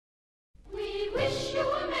wish you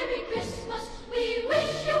a Merry Christmas. We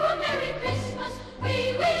wish you a Merry Christmas.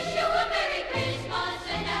 We wish you a Merry Christmas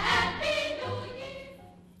and a Happy New Year.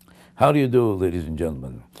 How do you do, ladies and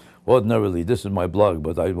gentlemen? Ordinarily, this is my blog,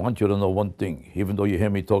 but I want you to know one thing. Even though you hear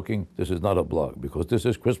me talking, this is not a blog, because this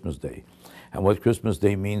is Christmas Day. And what Christmas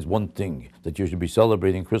Day means, one thing, that you should be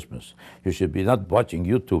celebrating Christmas. You should be not watching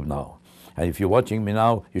YouTube now. And if you're watching me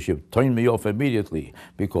now, you should turn me off immediately,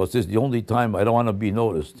 because this is the only time I don't want to be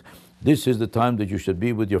noticed. This is the time that you should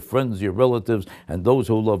be with your friends, your relatives, and those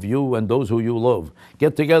who love you and those who you love.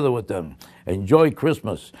 Get together with them. Enjoy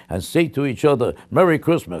Christmas and say to each other, Merry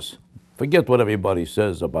Christmas. Forget what everybody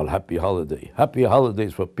says about Happy Holiday. Happy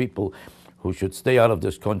Holidays for people who should stay out of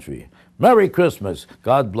this country. Merry Christmas.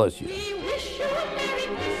 God bless you.